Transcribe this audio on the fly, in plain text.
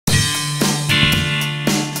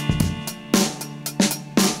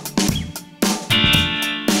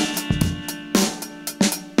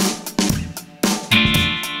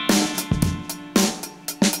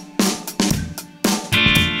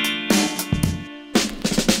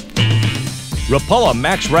Rapala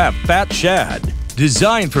MaxRap Fat Shad.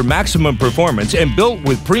 Designed for maximum performance and built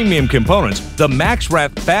with premium components, the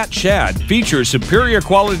MaxRap Fat Shad features superior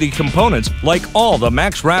quality components like all the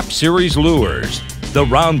MaxRap series lures. The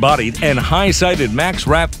round-bodied and high-sided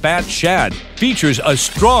MaxRap Fat Shad features a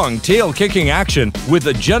strong tail-kicking action with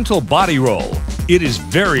a gentle body roll. It is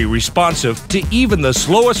very responsive to even the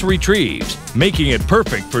slowest retrieves, making it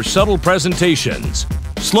perfect for subtle presentations.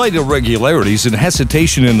 Slight irregularities and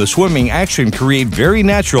hesitation in the swimming action create very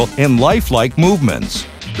natural and lifelike movements.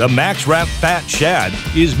 The MaxRap Fat Shad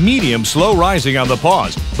is medium slow rising on the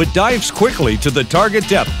paws, but dives quickly to the target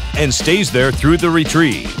depth and stays there through the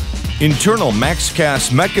retrieve. Internal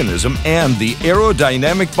MaxCast mechanism and the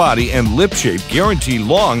aerodynamic body and lip shape guarantee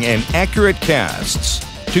long and accurate casts.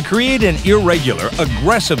 To create an irregular,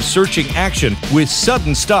 aggressive searching action with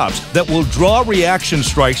sudden stops that will draw reaction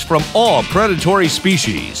strikes from all predatory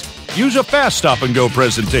species. Use a fast stop-and-go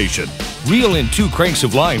presentation. Reel in 2 cranks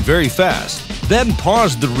of line very fast. Then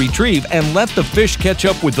pause the retrieve and let the fish catch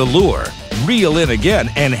up with the lure. Reel in again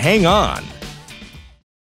and hang on.